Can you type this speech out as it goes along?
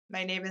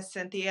My name is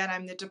Cynthia, and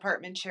I'm the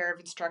Department Chair of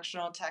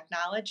Instructional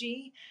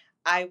Technology.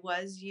 I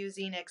was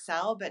using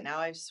Excel, but now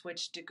I've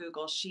switched to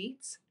Google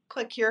Sheets.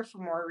 Click here for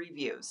more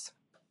reviews.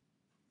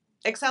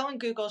 Excel and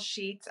Google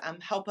Sheets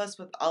help us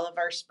with all of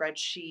our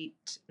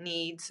spreadsheet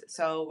needs.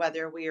 So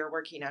whether we are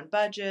working on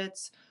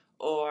budgets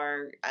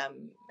or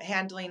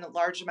handling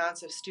large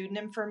amounts of student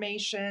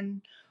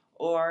information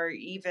or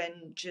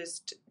even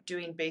just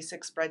doing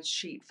basic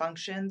spreadsheet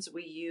functions,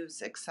 we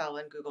use Excel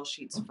and Google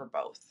Sheets for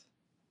both.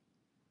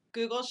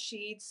 Google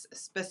Sheets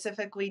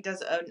specifically does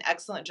an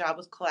excellent job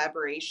with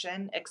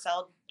collaboration.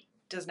 Excel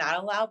does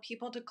not allow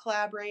people to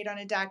collaborate on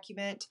a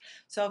document.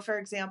 So, for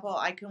example,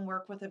 I can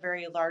work with a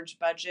very large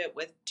budget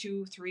with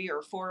 2, 3,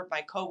 or 4 of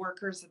my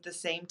coworkers at the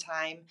same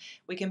time.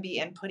 We can be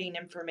inputting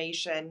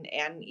information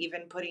and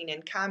even putting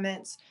in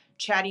comments,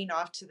 chatting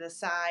off to the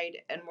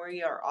side, and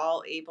we are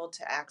all able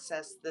to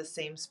access the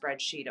same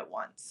spreadsheet at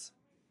once.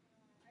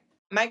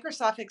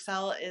 Microsoft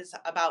Excel is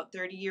about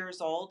 30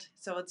 years old,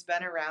 so it's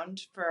been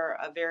around for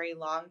a very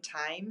long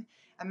time.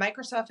 And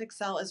Microsoft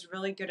Excel is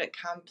really good at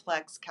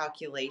complex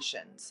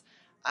calculations.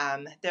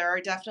 There are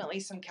definitely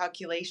some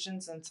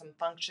calculations and some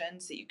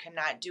functions that you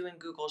cannot do in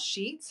Google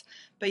Sheets,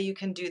 but you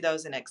can do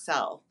those in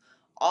Excel.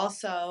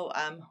 Also,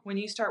 when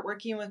you start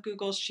working with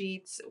Google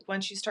Sheets,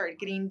 once you start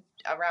getting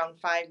around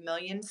 5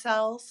 million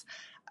cells,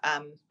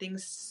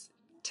 things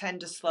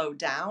tend to slow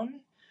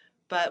down.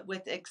 But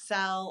with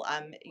Excel,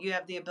 you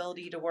have the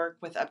ability to work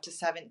with up to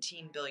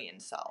 17 billion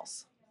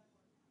cells.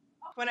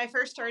 When I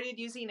first started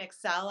using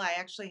Excel, I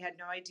actually had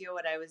no idea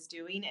what I was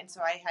doing, and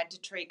so I had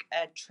to take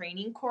a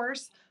training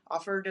course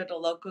offered at a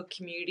local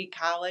community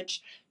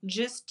college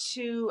just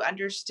to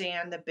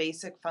understand the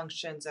basic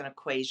functions and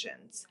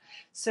equations.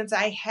 Since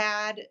I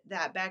had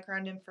that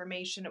background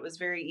information, it was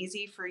very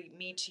easy for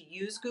me to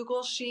use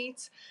Google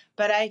Sheets,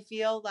 but I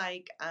feel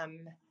like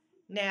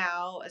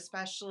now,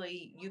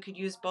 especially, you could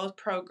use both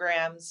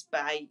programs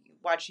by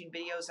watching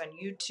videos on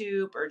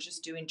YouTube or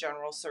just doing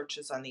general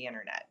searches on the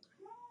internet.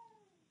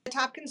 The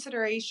top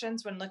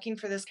considerations when looking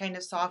for this kind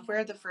of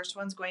software, the first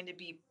one's going to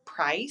be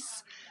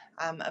price.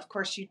 Of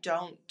course, you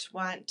don't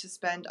want to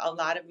spend a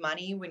lot of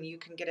money when you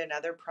can get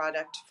another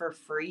product for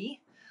free.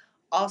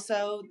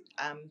 Also,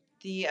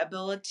 the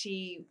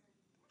ability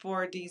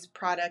for these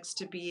products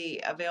to be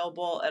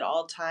available at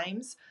all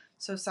times.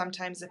 So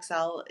sometimes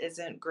Excel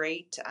isn't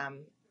great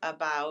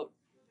about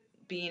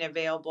being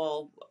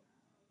available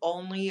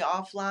only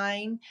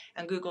offline,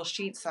 and Google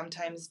Sheets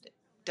sometimes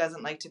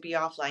doesn't like to be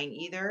offline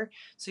either.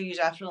 So you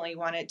definitely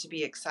want it to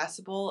be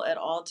accessible at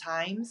all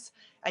times.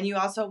 And you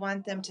also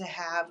want them to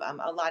have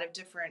a lot of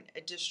different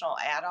additional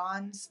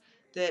add-ons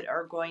that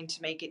are going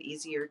to make it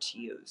easier to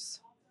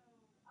use.